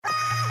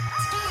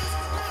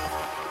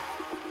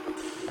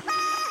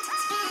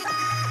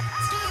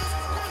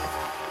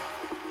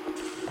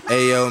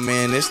Ayo,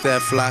 man, it's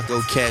that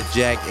Flacco, Cat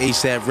Jack,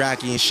 ASAP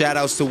Rocky, and shout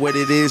outs to what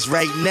it is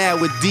right now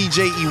with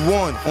DJ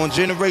E1 on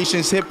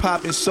Generations Hip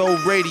Hop and Soul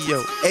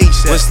Radio.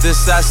 ASAP. What's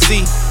this I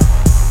see?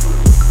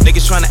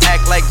 Niggas tryna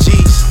act like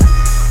G's.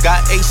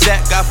 Got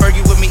ASAP, got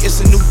Fergie with me,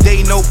 it's a new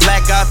day, no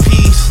black eyed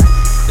peas.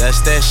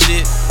 That's that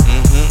shit,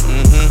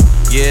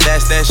 yeah,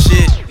 that's that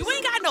shit. You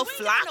ain't got no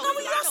Flacco,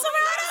 we got some.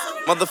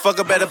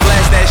 Motherfucker better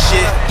blast that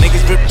shit.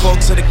 Niggas rip coke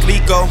to the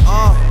Glico.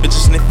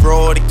 Bitches sniff for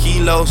all the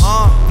kilos.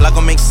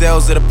 Flacco make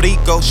sales of the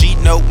Blico. Sheet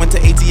note, went to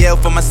ATL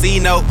for my C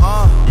note.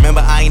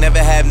 Remember, I ain't never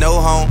have no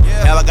home.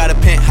 Now I got a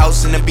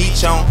penthouse in the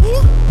beach home.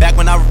 Back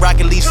when I was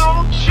rockin' lease,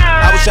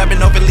 I was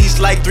trapping off at least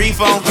like 3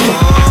 phones.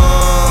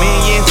 Me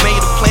and Yins made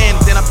a plan,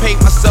 then I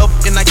paid myself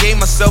and I gave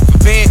myself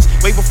advance.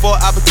 Way before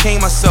I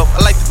became myself.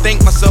 I like to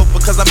thank myself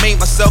because I made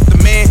myself the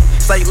man.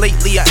 It's like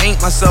lately I ain't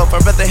myself.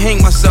 I'd rather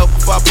hang myself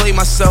before I play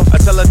myself. I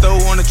tell her throw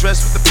on a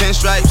dress with the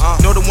pinstripes.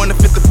 Know the one that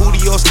fit the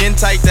booty or skin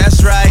tight,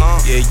 that's right.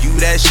 Yeah, you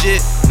that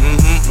shit.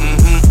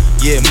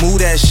 Yeah,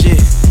 move that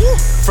shit.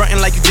 Frontin'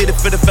 like you did it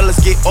for the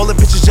fellas. Get all the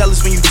bitches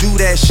jealous when you do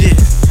that shit.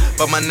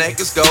 But my neck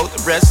is gold,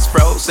 the rest is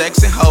pro.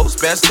 Sex and hoes,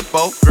 best of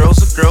both.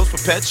 Girls are girls,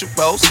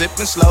 perpetual.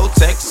 Sippin' slow,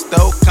 Texas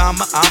though,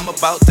 comma, I'm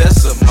about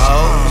decimals.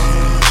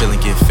 Chillin'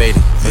 get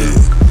faded.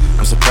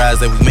 I'm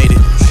surprised that we made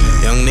it.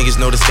 Young niggas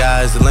know the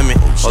sky is the limit.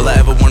 All I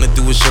ever wanna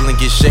do is chill and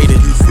get shaded.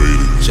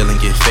 Chill and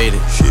get faded.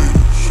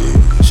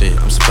 Shit,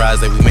 I'm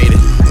surprised that we made it.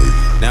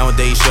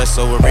 Nowadays, stress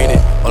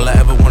overrated. All I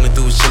ever wanna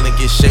do is chill and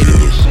get shaded.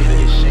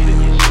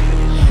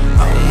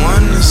 I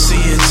wanna see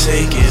her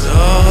take it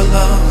all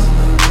off,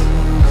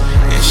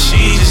 and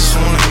she just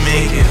wanna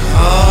make it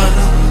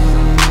harder,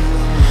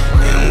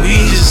 and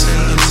we just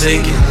end up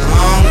taking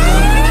longer.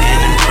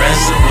 Can't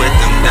impress her with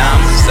them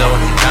diamonds, so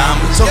them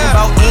diamonds. Talking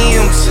about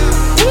M's,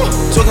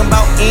 talking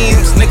about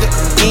M's, nigga,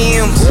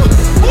 M's.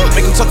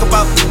 Make them talk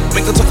about M's,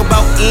 nigga, talking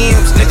about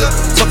M's, nigga.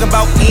 Talking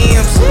about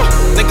M's,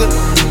 nigga,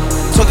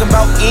 talking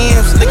about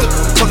M's. Nigga,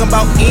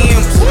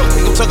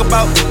 talk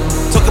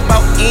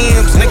about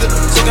M's, nigga,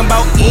 talking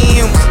about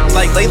M's.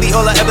 Like lately,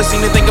 all I ever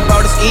seem to think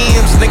about is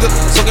M's, nigga,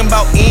 talking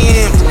about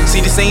M's. See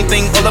the same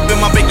thing all up in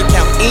my bank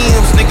account,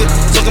 M's, nigga,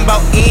 talking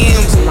about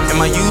M's. And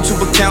my YouTube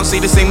account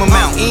say the same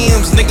amount,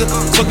 M's, nigga,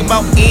 talking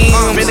about M's.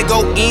 Really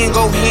go in,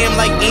 go ham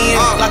like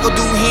M's. Like I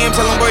do him,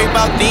 tell him worry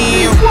about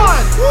them.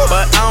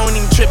 But I don't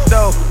even trip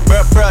though,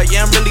 bruh,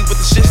 yeah, I'm really with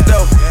the shits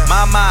though.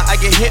 My, I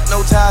get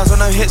hypnotized when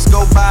the hits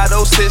go by,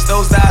 those hits,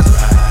 those eyes.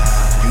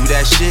 You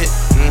that shit,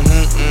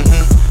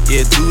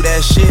 yeah, do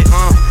that shit,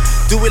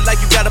 Do it like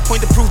you got a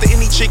point to prove to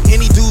any chick,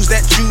 any dudes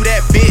that you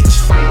that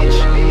bitch. I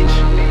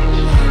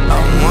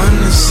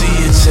wanna see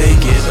you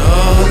take it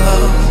all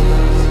off,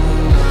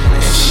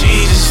 and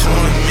she just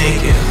wanna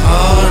make it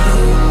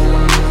harder,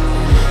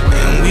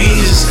 and we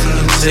just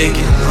end up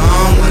taking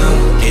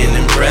longer.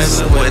 Getting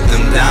impressed with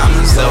them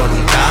diamonds, so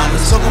them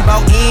diamonds. Talking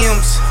about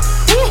M's,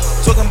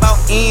 talking about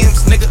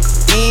M's, nigga,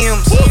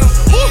 M's.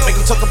 Make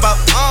them talk about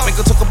M's,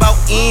 nigga, talking about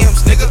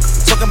M's, nigga.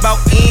 Talking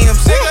about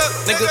M's,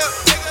 nigga,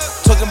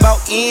 talking about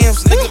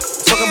M's. Nigga,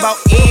 talk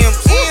about M's,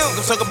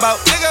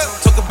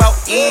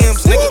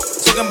 nigga,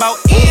 talking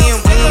about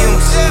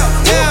M's.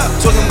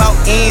 Talking about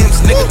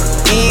M's, nigga,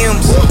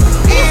 M's.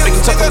 Make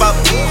them talk about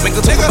M's,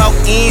 nigga, talking about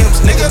M's,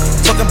 nigga.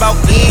 Talking about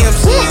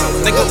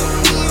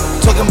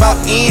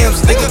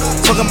M's, nigga,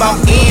 talking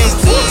about M's.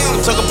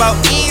 Talking about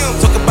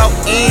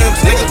M's,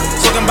 nigga,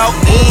 talking about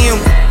M's.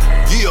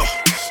 Yeah.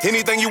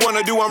 Anything you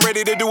wanna do, I'm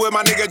ready to do it,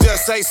 my nigga,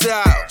 just say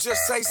so.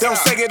 Don't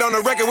say it on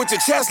the record with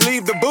your chest,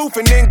 leave the booth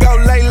and then go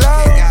lay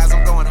low. Hey guys,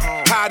 I'm going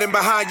home. Hiding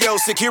behind your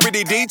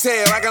security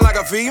detail, acting like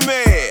a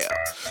female.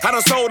 I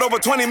done sold over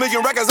 20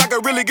 million records, I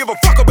could really give a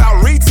fuck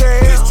about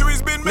retail.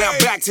 History's been made. Now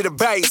back to the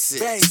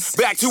basics.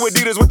 Back to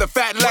Adidas with the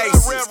fat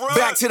laces.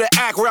 Back to the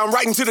act where I'm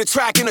writing to the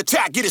track in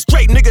attack. Get it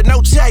straight, nigga,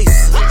 no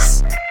chase.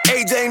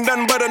 AJ ain't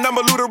nothing but a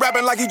number, Luda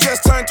rapping like he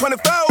just turned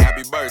 24.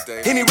 Happy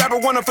birthday. Any rapper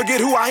wanna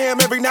forget who I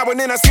am, every now and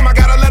then I seem I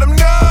gotta let him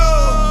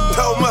know.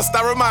 Oh, must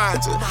I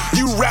remind you,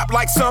 you rap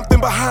like something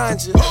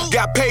behind you.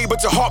 Got paid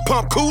but your heart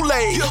pump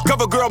Kool-Aid.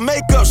 Cover girl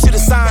makeup shit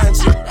assigned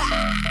you.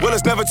 Well,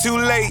 it's never too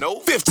late.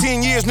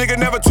 15 years, nigga,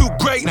 never too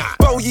great.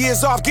 4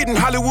 years off getting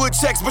Hollywood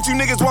checks, but you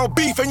niggas won't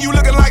beef and you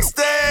looking like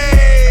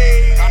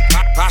stay.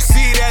 I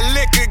see that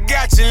liquor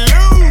got you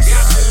loose.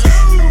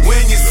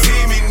 When you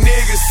see me,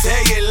 niggas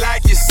say it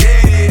like you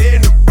said it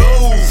in the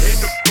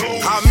booth.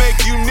 I make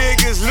you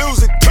niggas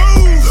lose it too.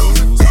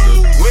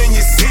 When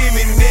you see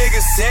me,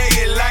 niggas say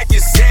it like you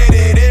said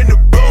it in the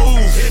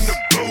booth.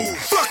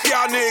 Fuck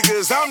y'all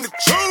niggas, I'm the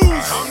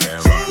truth.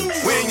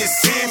 When you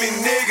see me,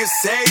 niggas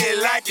say it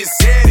like you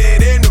said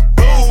it in the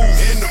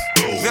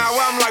booth. Now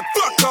I'm like,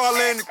 fuck all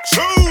in the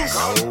truth.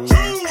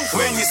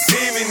 When you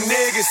see me,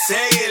 niggas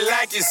say it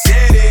like you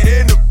said it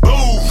in the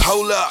booth.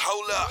 Hold up.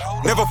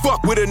 Never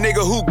fuck with a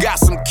nigga who got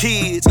some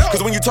kids.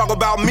 Cause when you talk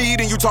about me,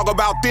 then you talk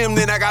about them,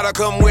 then I gotta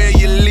come where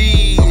you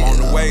live. I'm on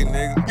the way,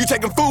 nigga. You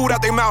taking food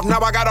out their mouth, now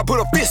I gotta put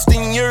a fist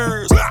in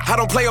yours. I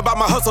don't play about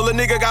my hustle, a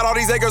nigga got all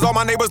these acres, all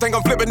my neighbors think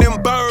I'm flipping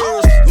them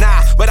birds.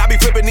 Nah, but I be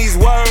flipping these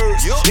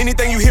words.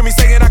 Anything you hear me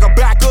saying, I can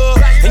back up.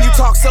 And you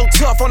talk so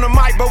tough on the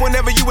mic, but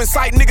whenever you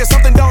incite niggas,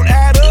 something don't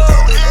add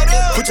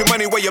up. Put your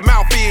money where your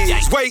mouth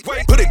is. Wait,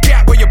 put a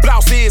gap where your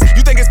blouse is.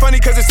 You think it's funny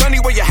cause it's sunny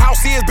where your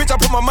house is. Bitch, I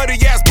put my muddy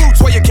ass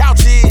boots where your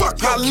couch is.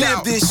 I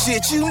live this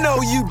shit, you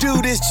know you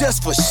do this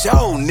just for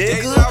show,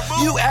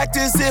 nigga. You act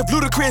as if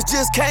Ludacris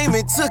just came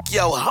and took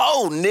your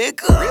hoe,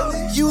 nigga.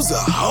 Really? You's a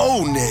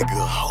hoe,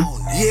 nigga.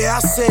 Yeah, I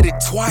said it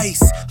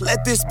twice.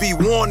 Let this be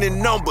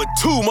warning number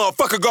 2,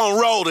 motherfucker gon'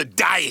 roll the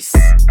dice.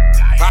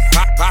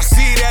 I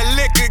see that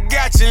liquor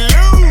got you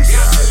loose.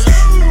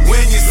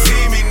 When you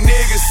see me,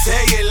 niggas,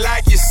 say it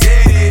like you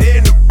said it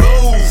in the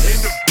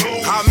booth.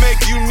 I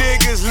make you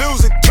niggas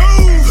lose it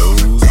too.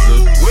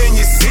 When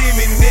you see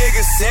me,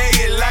 niggas, say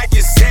it like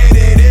you said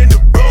it in the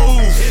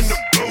booth.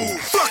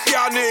 Fuck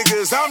y'all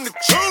niggas, I'm the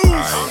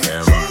truth.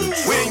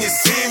 When you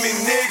see me,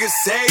 niggas,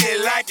 say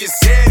it like you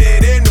said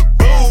it in the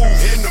booth.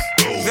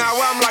 Now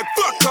I'm like,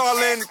 fuck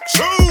calling the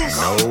truth.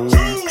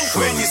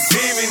 When you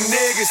see me,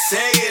 niggas,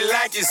 say it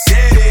like you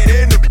said it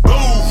in the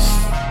booth.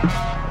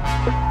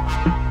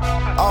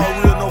 All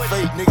real, no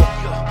fake, nigga.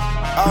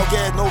 All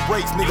gas, no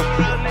brakes, nigga.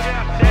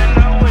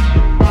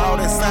 All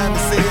that sign to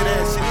say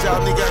that shit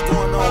y'all nigga got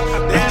going on.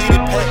 That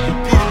Peter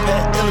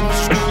Pat, elementary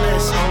school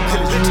ass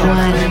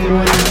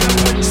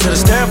shit. Said I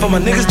stand for my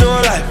niggas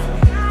doing life.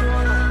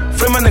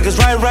 Free my niggas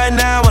right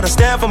now. When I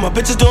stand for my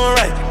bitches doing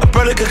right. My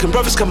brother cooking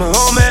breakfast coming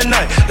home at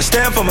night. I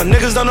stand for my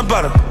niggas on the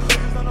bottom.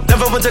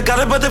 Never went to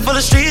college, but they full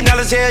of street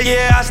knowledge. Hell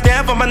yeah, I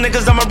stand for my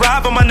niggas. I'ma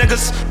ride for my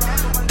niggas.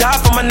 Die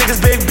for my niggas.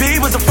 Big B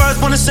was the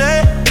first one to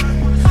say,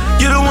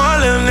 you the one,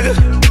 little nigga.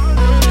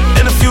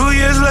 And a few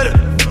years later,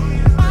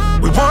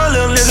 we one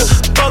little nigga.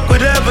 Fuck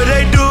whatever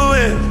they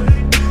doing.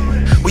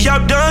 We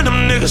outdone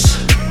them niggas.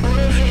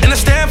 And I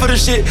stand for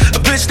this shit. A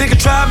bitch nigga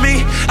tried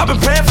me. I've been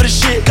praying for this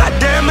shit.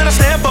 Goddamn, man, I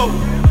stand for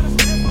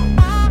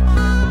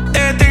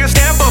everything I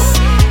stand for.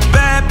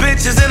 Bad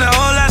bitches and a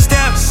whole lot of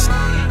stamps.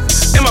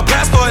 In my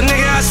passport,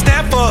 nigga, I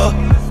stand for.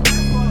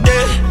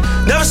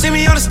 Yeah, never see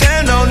me on the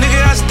stand, no,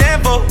 nigga, I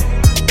stand for.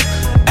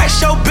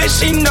 Ask your bitch,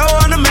 she know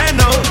I'm the man,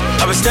 no.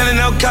 I've been standing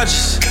on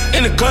couches,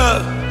 in the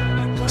club,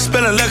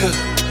 spilling liquor,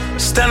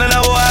 standing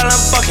up while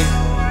I'm fucking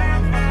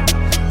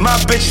my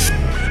bitches.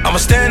 I'm a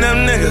stand-up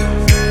nigga.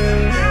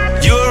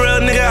 You a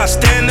real nigga, I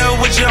stand up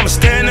with you, I'm a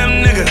stand-up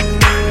nigga.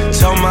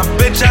 Tell my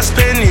bitch I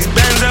spend these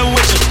bands up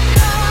with you.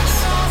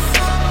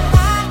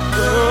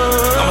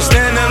 I'm a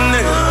stand-up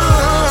nigga.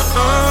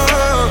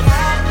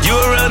 You a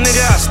real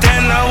nigga, I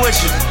stand out with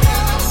you.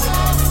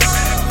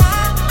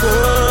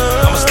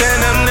 I'm a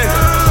stand-up nigga.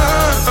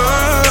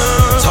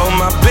 Told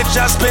my bitch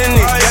I spend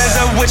these bands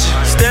up with you.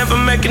 Stand for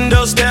making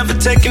those, stand for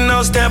taking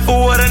those, stand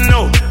for what I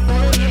know.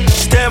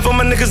 Stand for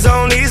my niggas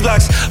on these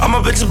blocks. All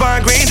my bitches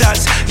buying green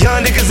dots.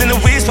 Young niggas in the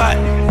weed spot.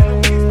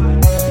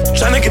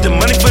 Tryna get the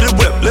money for the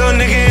whip. Little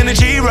nigga in the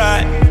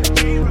G-Ride.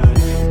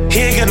 He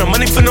ain't got no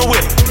money for no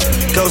whip.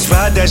 Ghost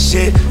ride that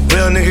shit.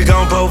 Real nigga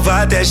gon'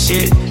 provide that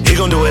shit. He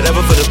gon' do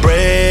whatever for the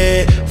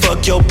bread.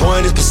 Fuck your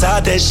point, it's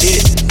beside that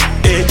shit.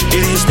 Either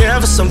you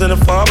stand for something to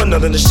fall, but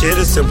nothing, the shit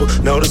is simple.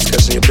 No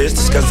discussion, your bitch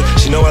disgusting.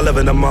 She know I love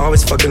it, I'm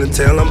always fucking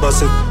until I'm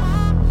busting.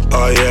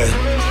 Oh yeah.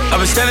 I've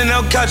been standing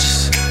on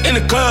couches, in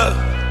the club,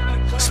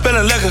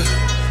 spilling liquor,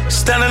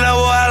 standing up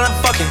while I'm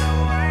fucking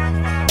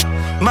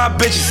my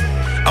bitches.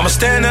 I'm a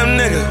stand-up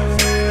nigga.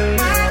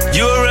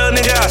 You a real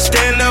nigga, I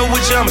stand up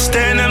with you, I'm a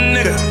stand-up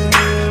nigga.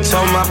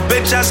 Told my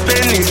bitch I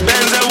spend these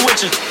bands up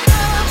with you.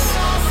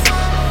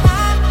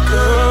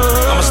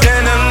 I'm a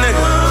stand-up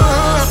nigga.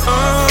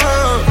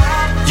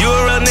 You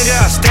a real nigga,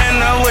 I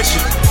stand up with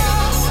you.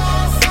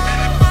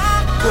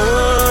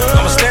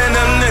 I'm a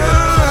stand-up nigga.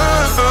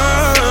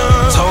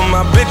 Told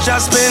my bitch I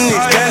spend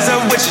these bands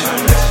up with you.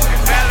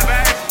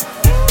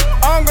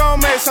 I'm gon'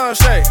 make some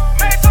shake.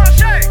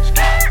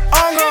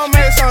 I'm gon'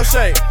 make some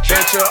shake.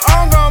 Bet you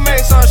I'm gon' make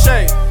some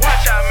shake.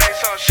 Watch out, make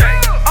some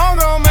shake. I'm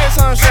gon' make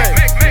some shake.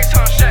 Make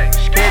some shake.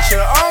 Bet you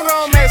I'm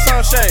gon' make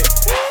some shake.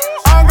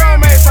 I'm gon'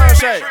 make some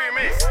shake.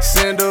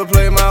 Send her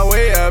play my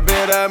way, I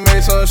bet I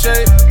made some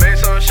shake.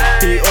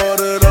 He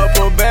ordered up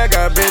a bag,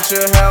 I bet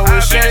your hair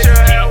was shake.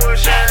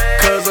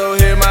 Cause over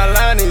here my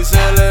line, he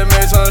said let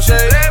make some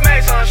shake.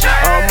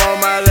 I'm on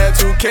my lap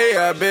 2K,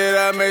 I bet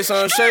I made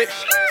some shake.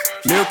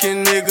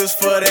 Milking niggas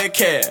for that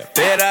cash,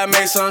 bet I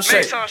made some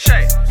shake.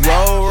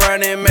 Roll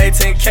running, made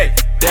 10K,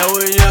 that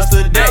was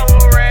yesterday.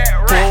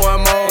 Pour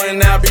one more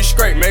and I'll be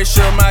straight, make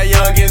sure my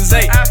youngins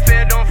ate.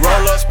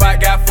 Roll up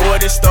spot, got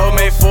 40 stole,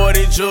 made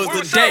 40 jewels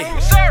today.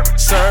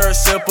 Sir,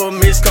 simple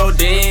mix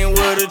codeine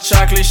with a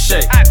chocolate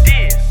shake.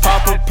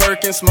 Pop a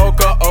perk and smoke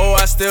a O,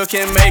 I still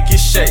can make it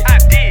shake.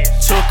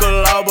 Took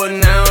a law, but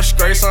now I'm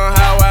straight on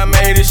how I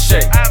made it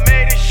shake.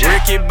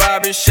 Ricky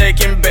Bobby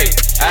shake and bake,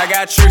 I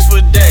got tricks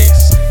for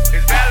days.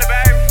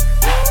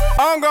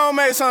 I'm gon'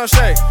 make some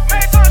shake.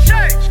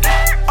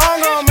 I'm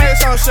gon' make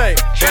some shake.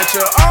 Bet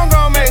you I'm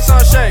gon' make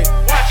some shake.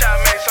 Watch out,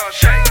 make some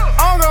shake.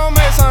 I'm gon'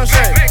 make some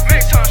shake.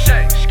 Make some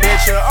shake.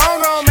 Bet you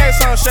I'm gon' make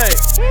some shake.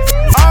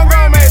 I'm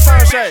gon' make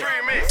some shake.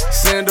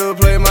 Send her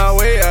play my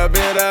way, I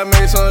bet I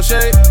made some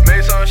shake.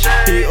 Make some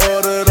shake. He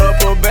ordered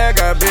up a bag,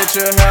 I bet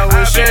your hair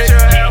was shake.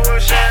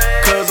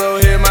 Cause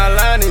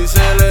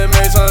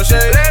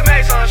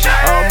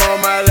shake. I'm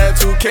on my lap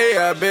 2K,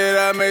 I bet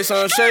I made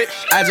some shake.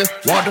 I just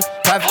want the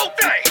private.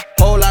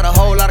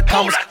 Whole lot of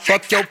commas.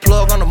 Fuck your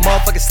plug on the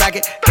motherfucking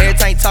socket. Every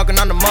time you talking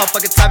on the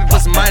motherfucking topic,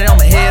 put some money on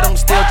my head, I'ma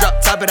still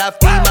drop top it. I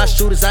feed my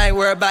shooters, I ain't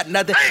worried about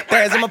nothing.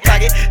 Bands in my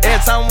pocket,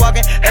 every time I'm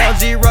walking.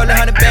 LG rolling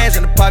 100 bands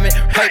in the apartment.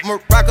 White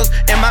Moroccos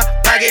in my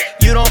pocket.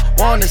 You don't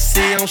wanna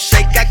see them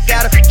shake. I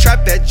got a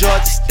trap at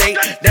Georgia State.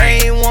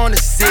 They ain't wanna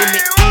see me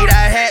eat.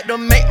 I had to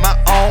make my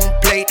own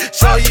plate,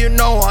 so you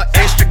know I'm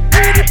extra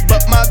gritty.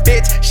 But my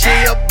bitch, she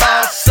a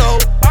boss, so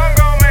I'm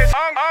gon'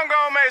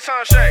 make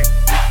some shake.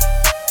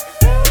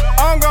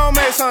 I'm gon'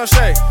 make some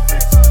shake.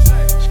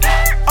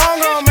 I'm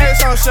gon' make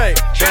some shake.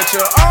 Bitch,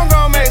 I'm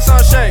gon' make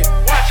some shake.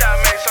 Watch out,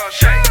 make some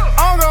shake.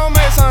 I'm gon'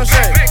 make some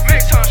shake.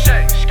 Make some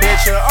shake.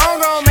 Bitch, I'm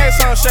gon' make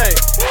some shake.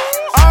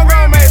 I'm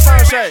gon' make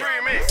some shake.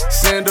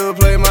 Send to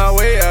play my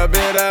way, I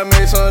bet I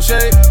made some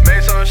shake.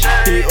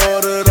 He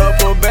ordered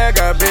up a bag,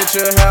 I bet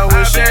your hair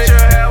was shake.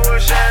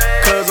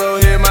 Cause oh,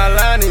 hit my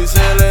line, he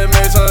said let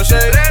make some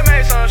shake.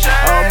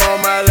 I'm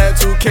on my lap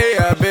 2K,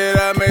 I bet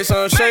I made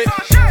some shake.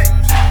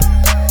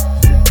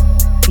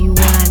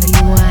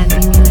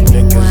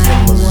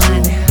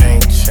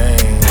 Ain't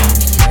changed.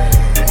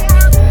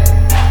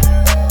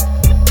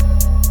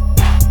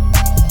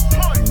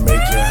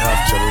 Make you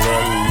have to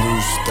let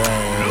loose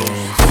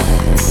things.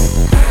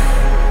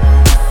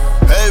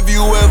 Have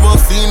you ever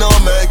seen a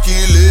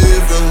Mackie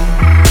living?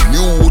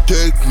 New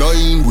Tech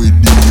 9 with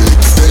the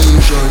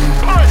extension.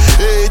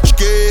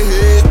 HK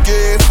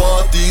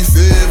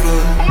 47.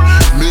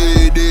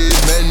 Made it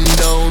men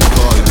down,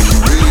 call me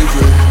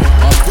Raven.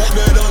 I put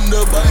that on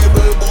the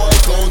Bible, boy,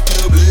 count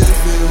your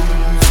blessings.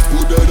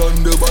 Put that on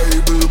the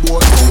Bible,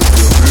 boy, count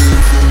your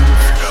blessings.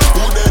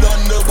 Put that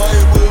on the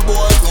Bible,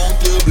 boy,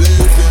 count your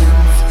blessings.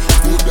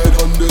 Put that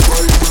on the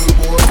Bible,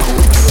 boy,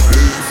 count your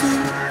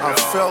blessings. I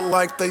felt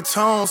like they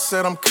tone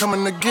said I'm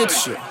coming to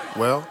get you.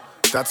 Well,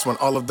 that's when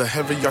all of the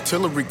heavy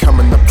artillery come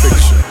in the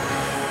picture.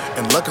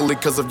 And luckily,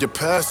 cause of your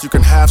past, you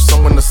can have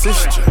someone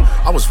assist you.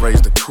 I was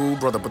raised a cool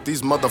brother, but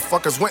these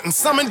motherfuckers went and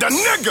summoned a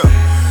nigga.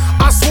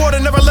 I swore to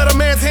never let a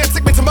man's hand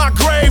take me to my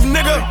grave,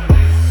 nigga.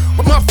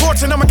 With my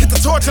fortune, I'ma get the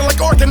torture like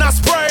organ I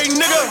spray,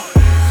 nigga.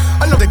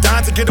 I know they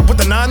dying to get it with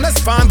the 9,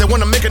 that's fine. They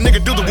wanna make a nigga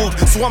do the whoop.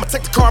 So I'ma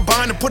take the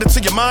carbine and put it to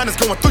your mind. It's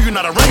going through you,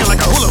 not a ringing like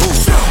a hula hoop.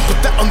 Put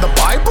that on the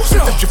Bible.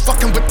 If you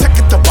fucking with tech,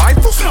 get the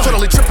rifle.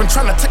 Totally tripping,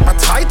 trying to take my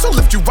title.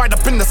 Lift you right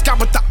up in the sky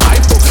with the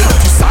Eiffel.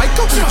 If you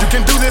psycho, you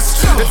can do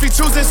this. If he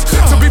chooses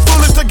to be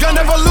foolish, the gun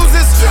never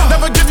loses.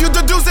 Never give you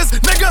the deuces,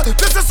 nigga.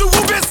 This is who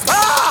is.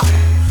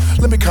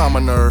 Let me calm my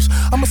nerves.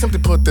 I'ma simply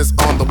put this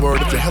on the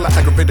word. If you're hella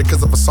aggravated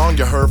cause of a song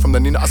you heard from the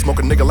Nina, I smoke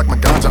a nigga like my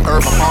ganja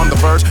herb. I'm on the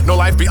verge, no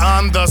life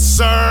beyond the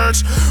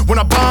surge. When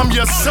I bomb,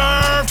 you're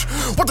served.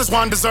 What does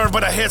one deserve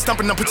but a head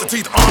stomping and put your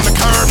teeth on the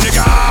curb,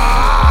 nigga?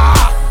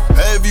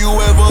 Have you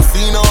ever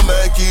seen a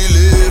Mackie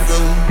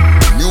living?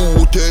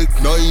 New Tech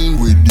 9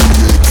 with the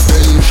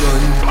extension.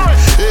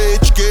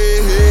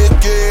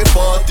 HK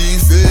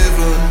 47.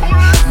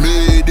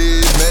 Made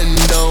it men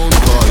down,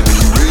 call me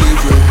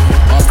Raven.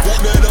 I put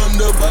that on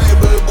the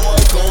Bible, boy,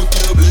 count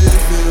your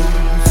blessings.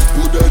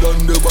 Put that on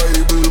the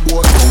Bible,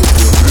 boy, count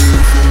your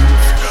blessings.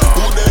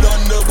 Put that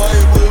on the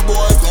Bible,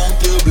 boy, count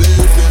your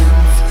blessings.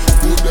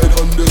 Put that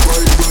on the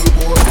Bible,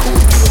 boy,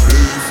 count your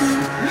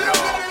blessings.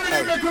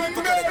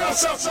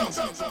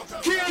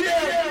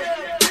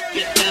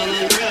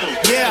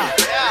 yeah.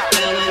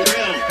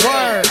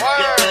 Word.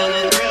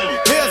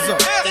 Here's a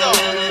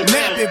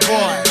nappy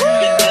boy.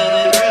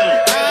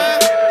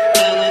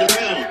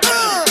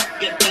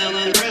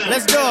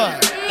 Let's do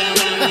it.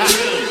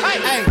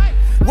 Hey,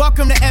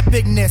 welcome to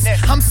epicness.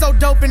 I'm so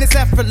dope and it's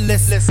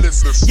effortless.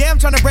 Yeah, I'm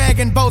tryna brag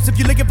and boast. If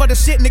you looking for the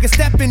shit, nigga,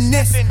 step in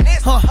this.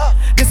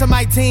 This is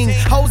my team.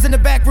 Hoes in the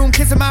back room,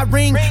 kissing my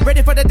ring.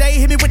 Ready for the day,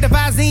 hit me with the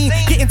Visine.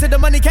 Get into the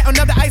money, counting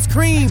up the ice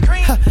cream.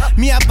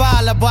 Me a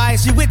baller, boy.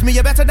 She with me,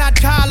 you better not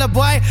call her,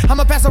 boy.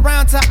 I'ma pass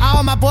around to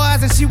all my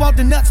boys, and she want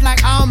the nuts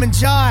like almond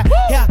joy.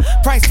 Yeah,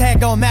 price tag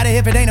don't matter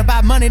if it ain't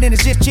about money, then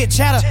it's just chit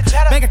chatter.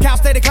 Bank account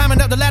steady climbing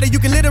up the ladder. You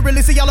can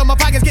literally see all of my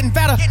pockets getting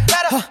fatter.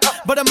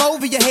 But I'm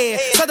over your head.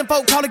 Southern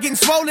folk call it getting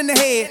swollen in the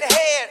head.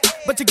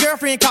 But your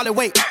girlfriend call it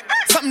wait.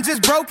 Something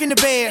just broke in the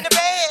bed.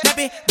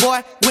 Nappy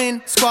boy,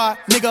 win, squad,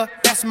 nigga,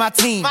 that's my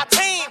team.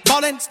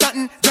 Ballin',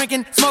 stuntin',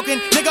 drinking, smoking,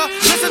 nigga,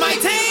 this is my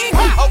team.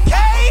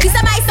 Okay. This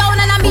is my sound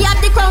and I'm be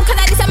up the crown cause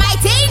this is my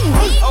thing.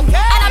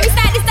 Okay. And I'm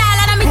style the style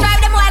and I'm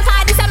drive them wild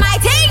cause this is my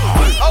thing.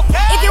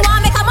 Okay. If you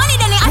want make a money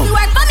then you have to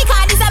work for me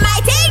cause this is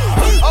my thing.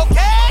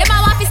 Okay. Them a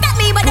want to stop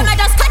me but them a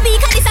just cut me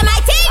cause this is my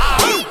thing.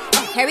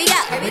 Here we go.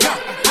 Here we go.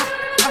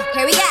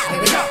 Here we go. Here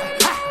we go.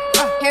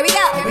 Here we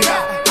go. Here we go.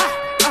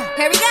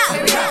 Here we go.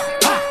 Here we go.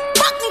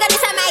 Fuck nigga,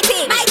 this is my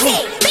team. My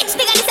team. Bitch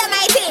nigga, this is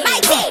my team. My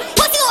team.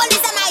 Pussy hole,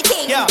 this is my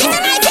team. This is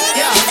my team.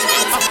 This is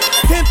my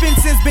team. Pimpin'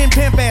 since been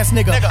pimp ass.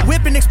 nigga.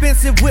 Whipping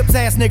expensive whips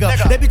ass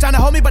nigga. They be trying to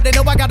hold me, but they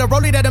know I got a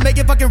rollie that'll make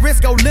it fucking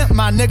wrist go limp,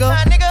 my nigga.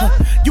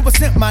 You a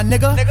simp, my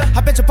nigga.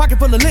 I bet your pocket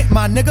full of lint,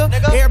 my nigga.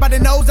 Everybody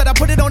knows that I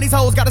put it on these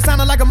hoes. Gotta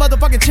sound like a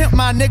motherfucking chimp,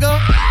 my nigga.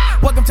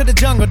 Welcome to the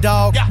jungle,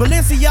 dog.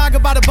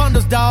 Balenciaga by the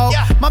bundles, dog.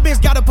 My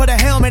bitch gotta put a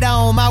helmet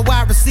on. My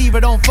wide receiver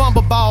don't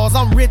fumble balls.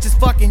 I'm rich as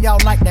fucking, y'all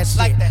like that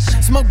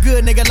shit. Smoke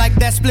good, nigga, like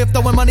that spliff.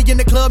 Throwing money in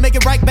the club, make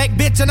it right back,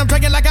 bitch. And I'm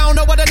drinking like I don't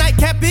know what a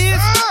nightcap is.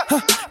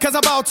 Cause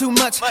I ball too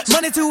much.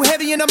 Money too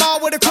heavy in the mall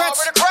with a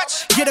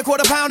crutch. Get a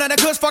quarter pound and a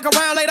kush, fuck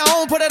around later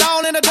on, put it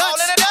all in a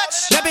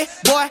Dutch. Nappy,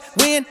 boy,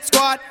 win,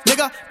 squad,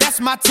 nigga,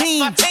 that's my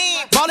team.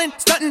 Ballin',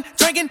 stuntin',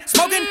 drinking,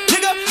 smoking,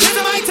 nigga, this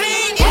is my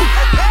team.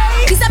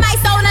 This is my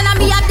sound and I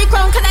me have the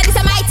crown cause this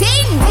is my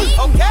thing.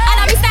 And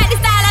I me style the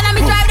style and I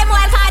me drive them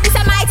well cause this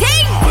is my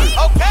thing.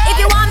 If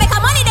you want make a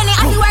money then you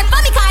have to work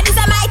for me cause this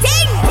is my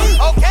thing.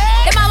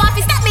 Them a want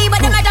to stop me but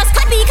them a just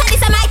cut me cause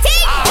this is my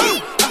thing.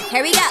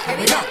 Here we go. Here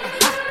we go.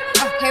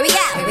 Here we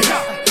go. Here we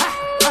go.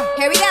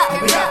 Here we go.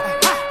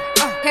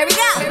 Here we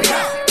go.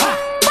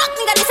 Fuck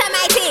nigga, this is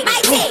my thing.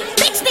 My thing.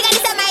 Bitch nigga,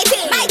 this is my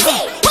thing. My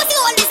thing. Pussy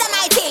hole, this is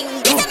my thing.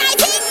 This is my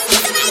thing.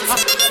 This is my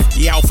thing.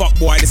 Yo, fuck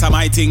boy, this is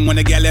my thing. When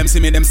the girl them see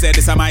me, them say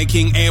this is my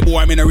king. Hey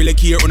boy, me no really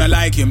care when I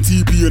like him.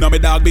 TP and I'm a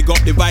dog, big up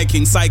the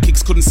Viking.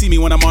 Sidekicks couldn't see me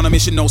when I'm on a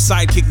mission. No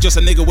sidekick, just a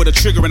nigga with a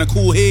trigger and a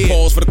cool head.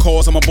 Pause for the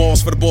cause, I'm a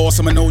boss for the boss.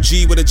 I'm an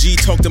OG with a G,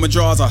 talk to my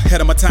jaws.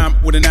 Ahead of my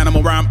time with an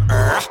animal rhyme.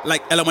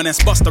 Like LMNS,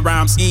 Busta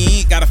Rhymes.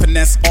 Gotta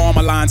finesse all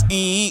my lines.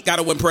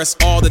 Gotta impress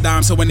all the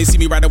dimes. So when they see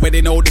me right away,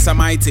 they know this is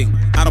my thing.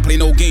 I don't play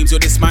no games, yo,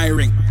 this my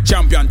ring.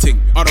 Champion thing,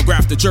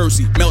 autograph the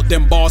jersey. Melt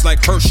them bars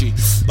like Hershey.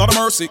 Lot of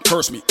mercy,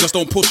 curse me, just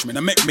don't push me.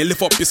 Now make me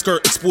lift up your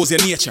skirt, expose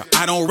your nature.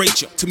 I don't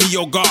rate you, to me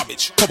you're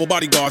garbage. Couple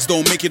bodyguards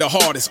don't make you the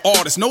hardest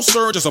artist. No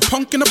sir, just a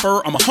punk in the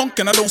fur. I'm a hunk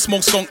and I don't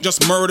smoke skunk.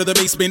 Just murder the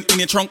basement in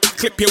your trunk.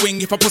 Clip your wing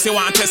if a pussy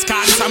want test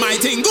card. This is my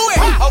thing, go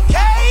ahead.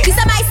 This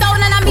is my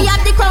sound and I me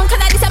have the crown cause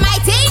this is my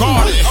thing.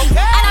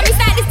 And I me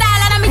style the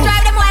style and I me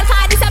drive them well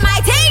cause this is my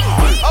thing.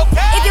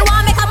 If you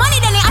want make a money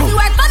then you have to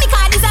work for me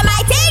cause this is my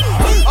thing.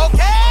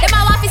 Them a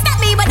want to stop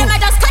me but them a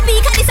just cut me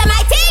cause this is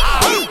my thing.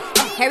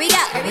 Here we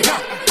go. Here we go.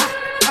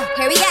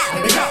 Here we go.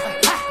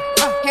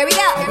 Here we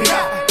go.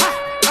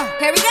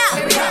 Here we go.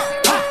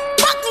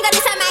 Fuck nigga,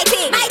 this is my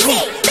thing. My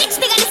thing. Bitch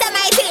nigga, this is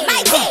my thing.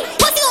 My thing.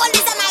 Pussy hole,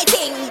 this is my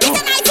thing. This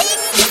is my thing.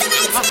 This is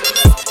my thing.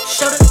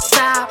 Shoulder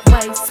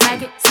sideways,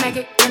 smack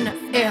it in the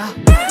air.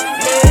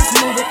 Legs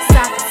move it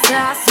side to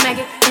side, smack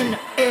it in the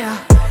air.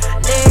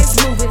 Legs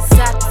move it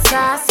side to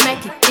side,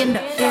 smack it in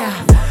the air.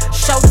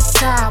 Shoulder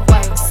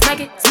sideways, smack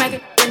it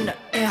in the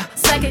air.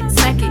 Smack it in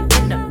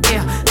the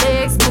air.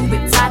 Legs move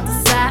it side to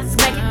side,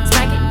 smack it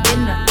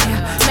in the air.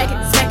 Smack it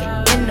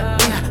in the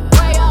air.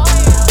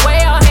 Way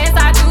your hands,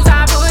 I choose, I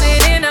put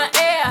it in the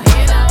air.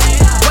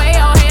 Way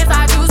your hands, I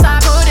choose, I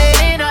put it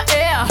in the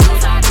air.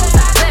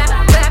 Clap,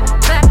 clap,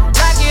 clap,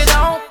 like you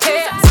don't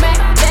care. Smack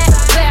that,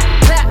 clap,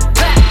 clap,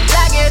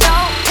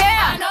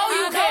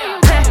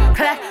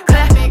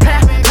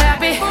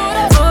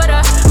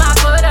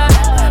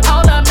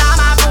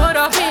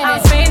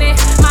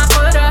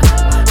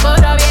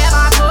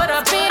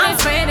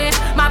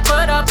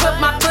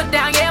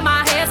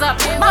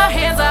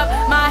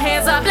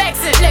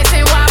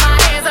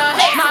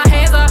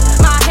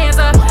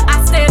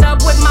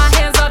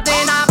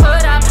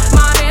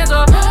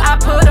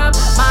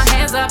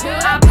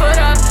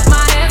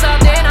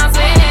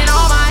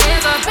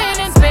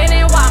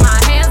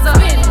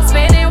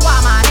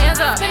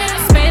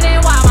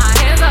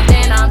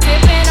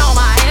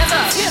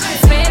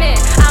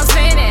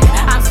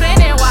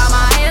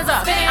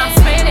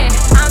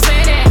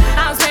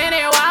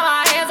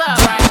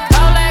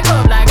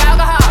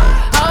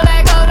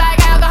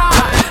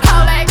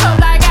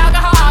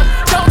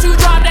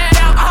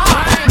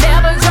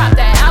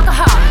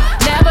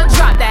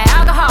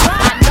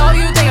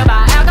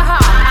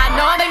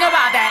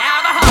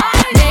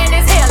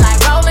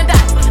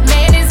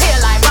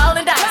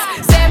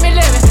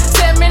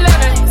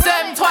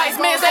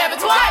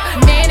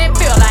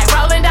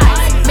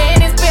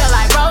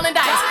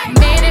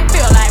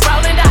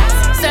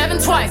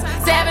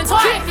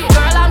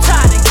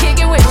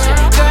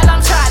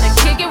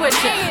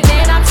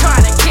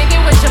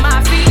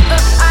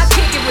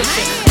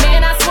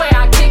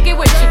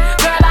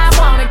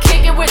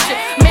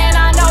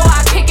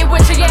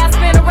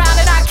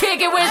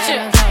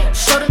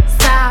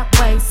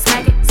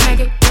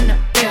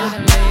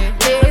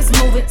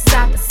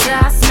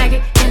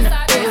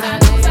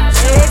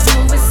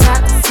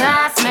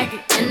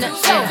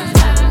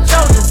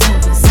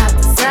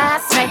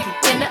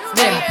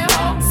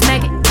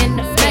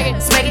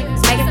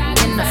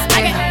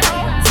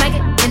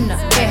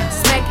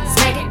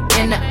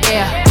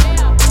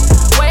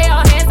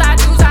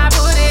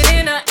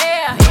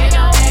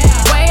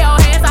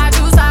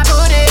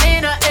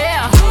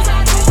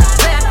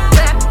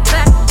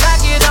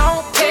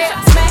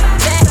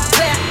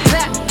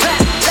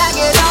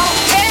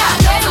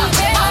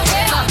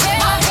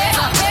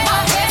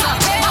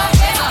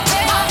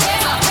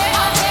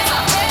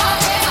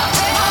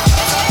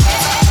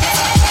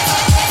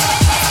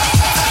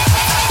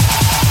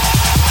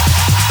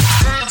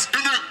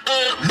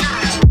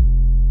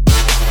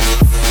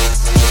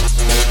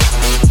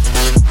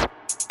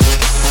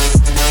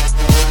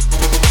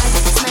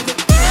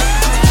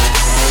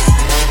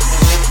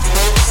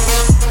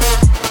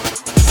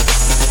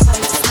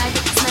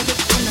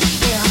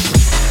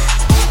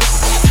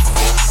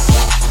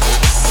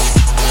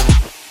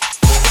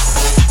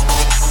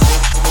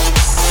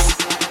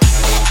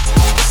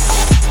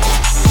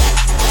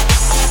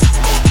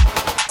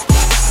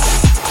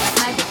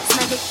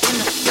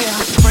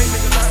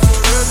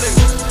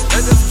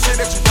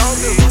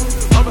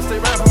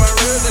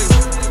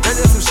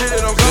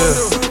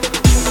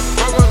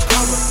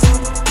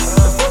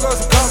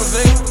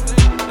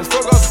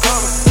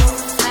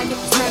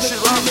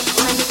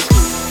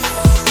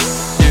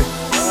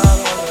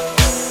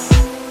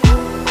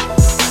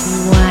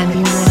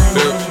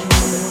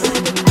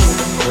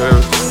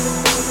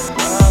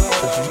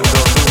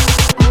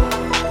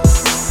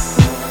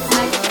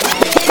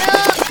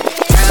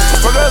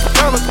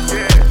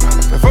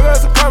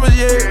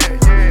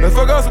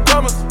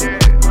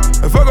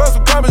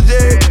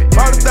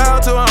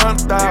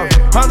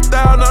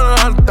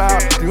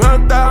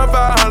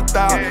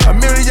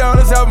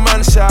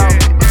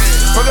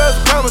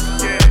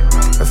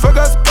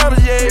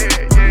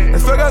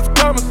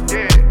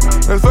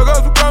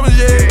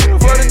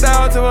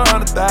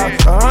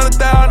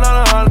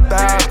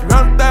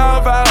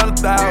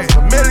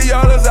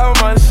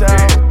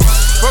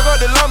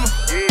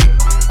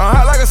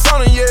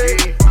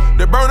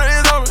 burner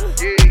is on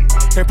me.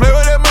 Can't play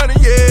with that money,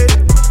 yeah.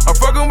 I'm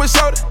fucking with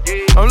Shorty.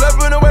 I'm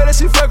loving the way that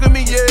she fucking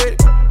me, yeah.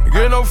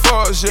 Get no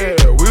fucks, yeah.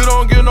 We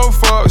don't get no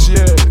fucks,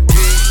 yeah.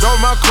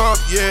 Got my cup,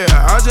 yeah.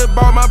 I just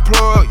bought my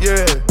plug,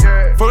 yeah.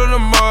 Full of the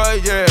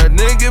mud, yeah.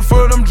 Nigga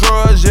full of them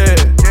drugs, yeah.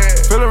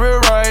 Feeling real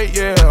right,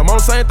 yeah. I'm on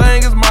the same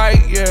thing as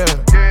Mike, yeah.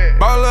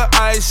 Ball of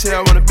ice, yeah.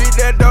 I wanna beat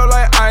that dough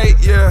like Ike,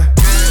 yeah.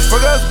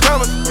 Fuck us some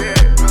commas,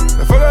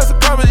 fuck us some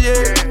commas,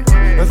 yeah.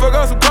 Let's fuck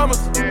us some commas,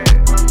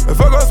 let's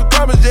fuck us some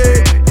commas,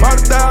 yeah.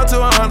 100,000 to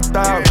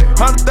 100,000,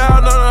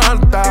 100,000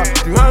 on 100,000,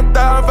 200,000,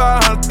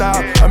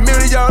 500,000. $1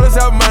 million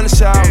have money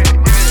shout.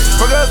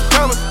 Fuck us some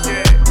commas,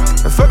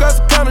 let's fuck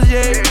us some commas,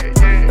 yeah.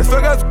 Let's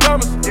fuck us some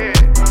commas,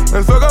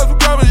 let's fuck us some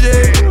commas,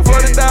 yeah.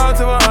 40,000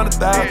 to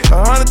 100,000,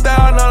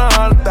 100,000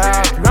 on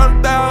 100,000,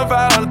 200,000,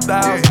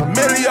 500,000. $1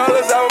 million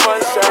have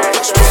money shout.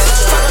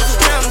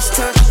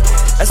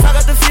 Let's talk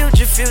about the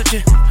future.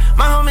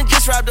 My homie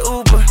just robbed the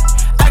Uber.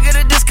 I get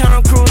a discount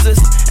on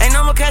cruises. Ain't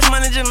no more cash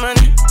money, just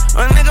money.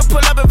 When a nigga pull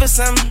up if it's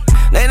something,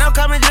 they don't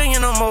call me Junior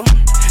no more.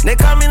 They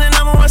call me the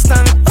number one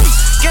stunner.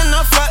 Get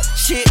no fuck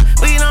shit,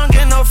 we don't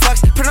get no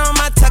fucks. Put on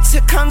my tux,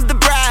 here comes the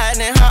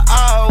bride and her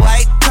all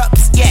white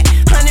cups. Yeah,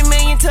 100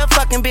 million to a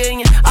fucking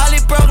billion. All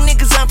these broke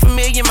niggas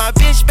unfamiliar. My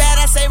bitch bad,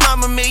 I say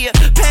mama Mia.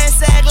 Pants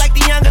sag like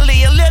the younger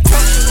Leah. Little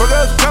fuck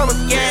us some commas,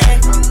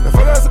 yeah. Let's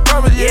fuck us some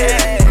commas,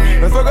 yeah.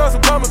 Let's fuck us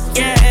some commas,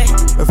 yeah.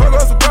 Let's fuck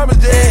us some commas,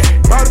 yeah.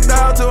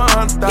 100,000 to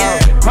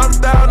 100,000,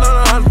 100,000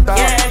 on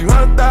 100,000,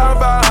 200,000,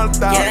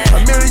 500,000.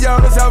 $1 million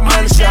have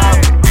money shout.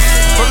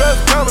 Fuck us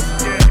some commas,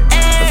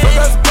 let's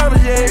fuck us some commas,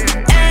 yeah.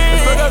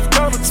 Let's fuck us some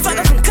commas, let's fuck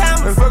us some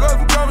commas, let's fuck us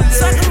some commas,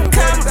 yeah.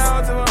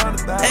 100,000 to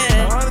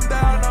 100,000,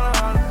 100,000 on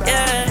 100,000.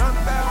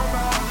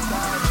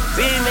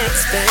 Remix,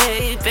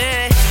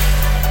 baby.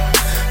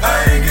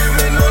 I ain't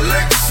giving no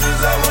lectures,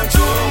 I want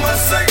you in my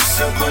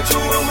section, put you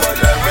in my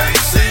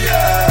direction,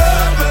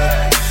 yeah,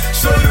 babe.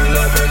 Show you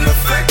love and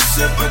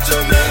affection, put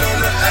your man on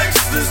the X,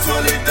 this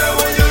 20 down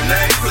on your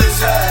necklace,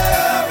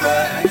 yeah,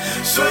 babe.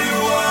 Show you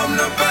why I'm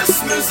the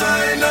best, miss, I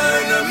ain't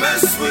nothing to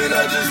mess with,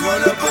 I just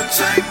run up a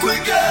check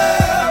quick,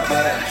 yeah,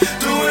 babe.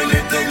 Do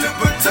anything to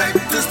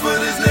protect this, put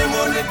his name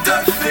on the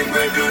duck,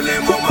 engrave your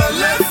name on my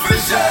left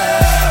wrist,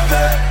 yeah,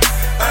 babe.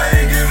 I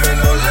ain't giving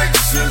no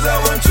lectures, I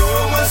want you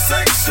in my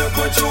section,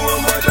 put you in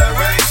my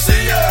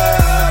direction,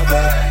 yeah,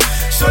 babe.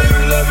 Show you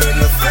love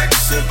and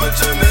affection, put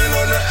your man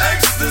on the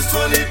X, this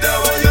 20 down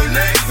on your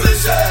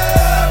necklace,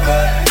 yeah,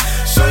 babe.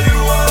 Show you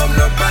why I'm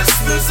the best,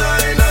 miss,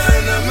 I ain't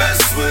nothing to mess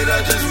with,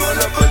 I just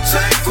run up a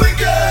check quick,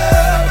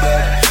 yeah,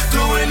 babe.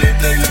 Do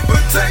anything to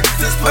protect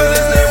this, put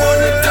his name on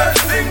the dirt,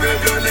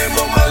 engrave your name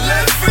on my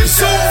left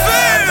wrist,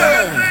 yeah,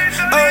 babe.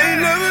 I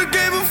ain't never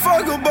gave a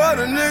fuck about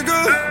a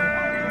nigga.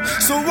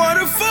 So why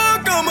the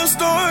fuck I'ma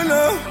start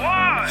now?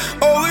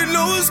 All we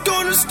know is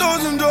going to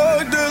stores and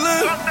drug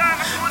dealing.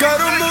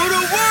 Gotta move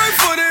the word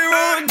before they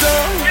run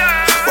down.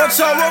 Watch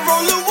how I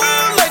roll the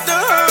world like the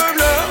herb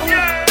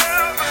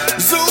now.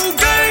 Zoo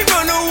gang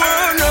run the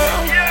world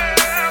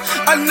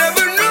now. I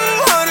never knew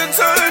how to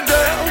turn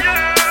down.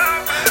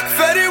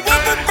 Fetty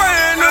with a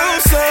brand new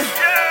son.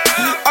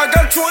 I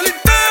got 20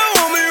 down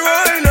on me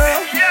right now.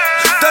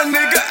 That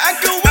nigga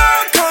acting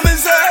wild, calm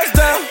his ass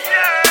down.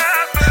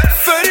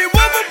 Fetty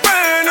with a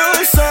brand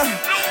new son.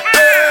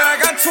 Yeah, I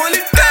got 20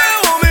 down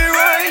on me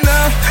right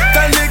now.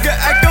 That nigga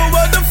acting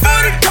wild, the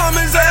 40, calm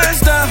his ass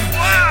down.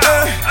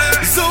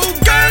 Zoo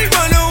gang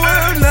run the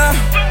world now.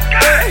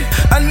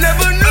 I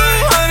never knew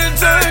how to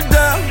turn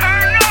down.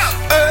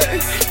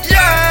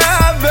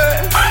 Yeah,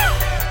 babe.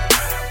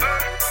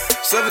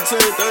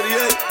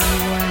 1738.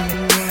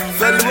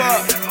 Fetty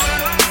Rock.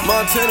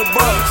 Montana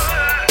Bucks.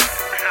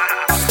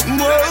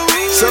 Whoa.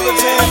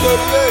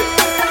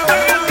 1738.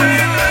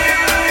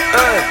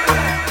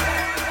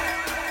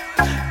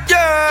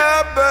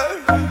 Yeah, babe.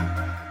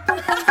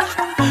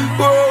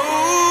 Whoa.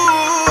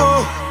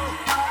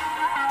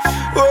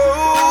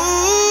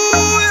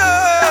 Whoa,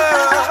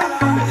 yeah.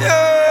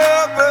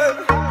 Yeah, babe.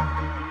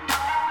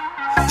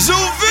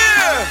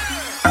 Zouvir.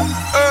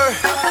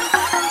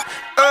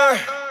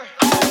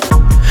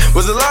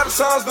 Was a lot of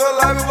times felt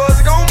like we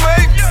wasn't gon'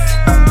 make it.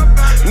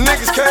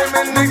 Niggas came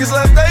and niggas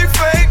left, they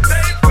fake.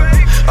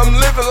 I'm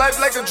living life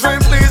like a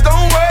dream, please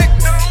don't wait.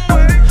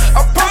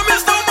 I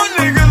promise all my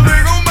niggas we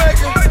gon'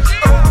 make it.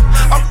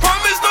 I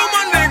promise all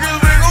my niggas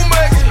we gon'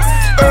 make it.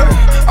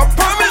 I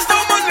promise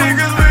all my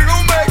niggas we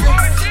gon' make it.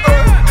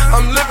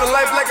 I'm living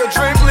life like a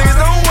dream, please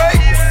don't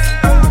wait.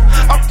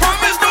 I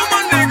promise all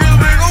my niggas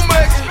we gon'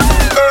 make it.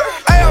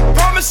 Hey, I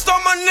promise all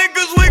my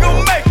niggas we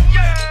gon' make it.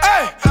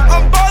 Hey,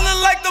 I'm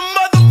ballin' like the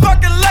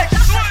motherfucking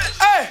Lakers.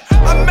 Hey,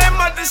 I made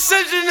my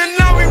decision and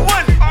now we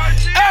won it.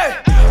 Hey,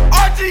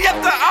 RG at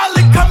the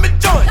Ollie, come and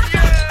join it.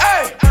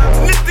 Hey,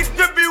 Nitty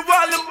Grippy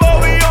wildin', boy,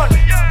 we on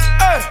it.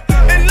 Hey,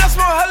 and that's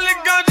my Holly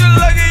ganja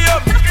like it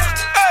up.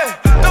 Hey,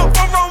 don't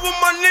fuck wrong with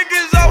my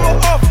niggas, I will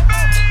off.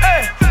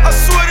 Hey, I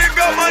swear to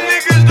God, my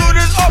niggas do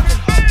this often.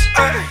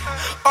 Hey,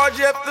 RG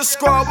at the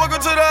squad,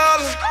 welcome to the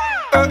Holly.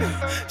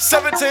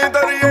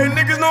 1738,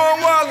 niggas know I'm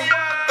wildin'.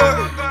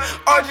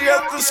 RG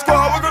at the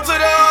squad, welcome to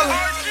the Holly.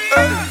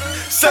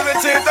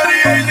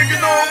 1738, niggas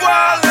know I'm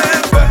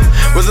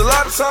wildin'. Was a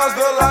lot of times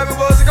the life it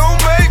wasn't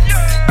gon' make.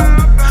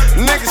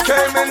 Niggas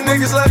came and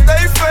niggas left,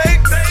 they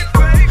fake.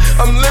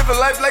 I'm living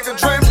life like a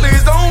dream,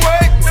 please don't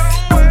wait.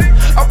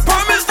 I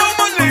promise all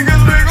my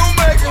niggas we gon'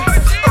 make it.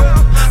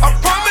 I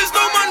promise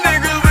all my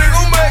niggas we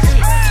gon' make it.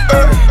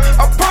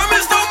 I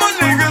promise all my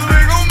niggas we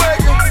gon'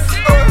 make it.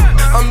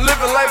 I'm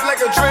living life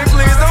like a dream,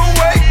 please don't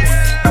wait.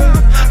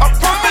 I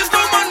promise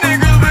all my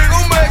niggas we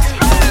gon' make it.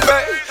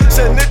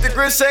 Said Nick the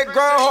Grit said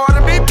grind hard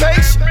and be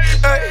patient.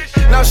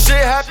 Now shit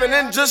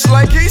happening just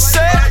like he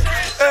said.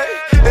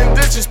 And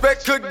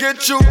disrespect could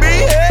get you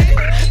beheaded.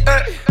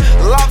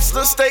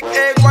 Lobster, steak,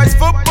 egg whites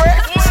for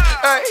breakfast.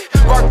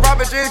 Rock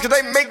Robin jeans cause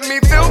they make me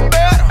feel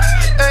better.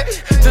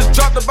 Just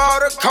dropped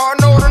about a car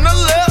note on the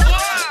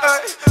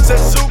left. Said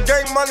Zoo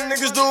Gang, my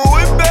niggas do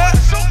it better.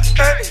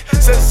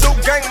 Said Zoo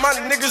Gang, my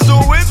niggas do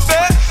it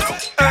better.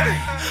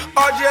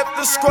 RGF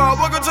the squad,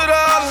 welcome to the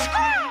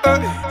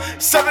island.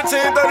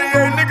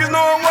 1738, niggas know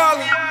I'm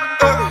wildin'.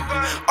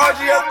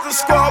 RGF the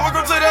squad,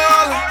 welcome to the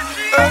island.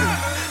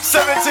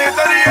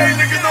 1738,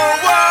 niggas know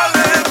I'm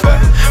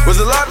wildin'. Was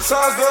a lot of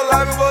times the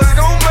life it wasn't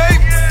gon'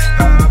 make.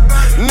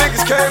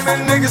 Niggas came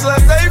and niggas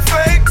left, they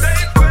fake.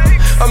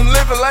 I'm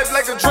living life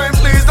like a dream,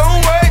 please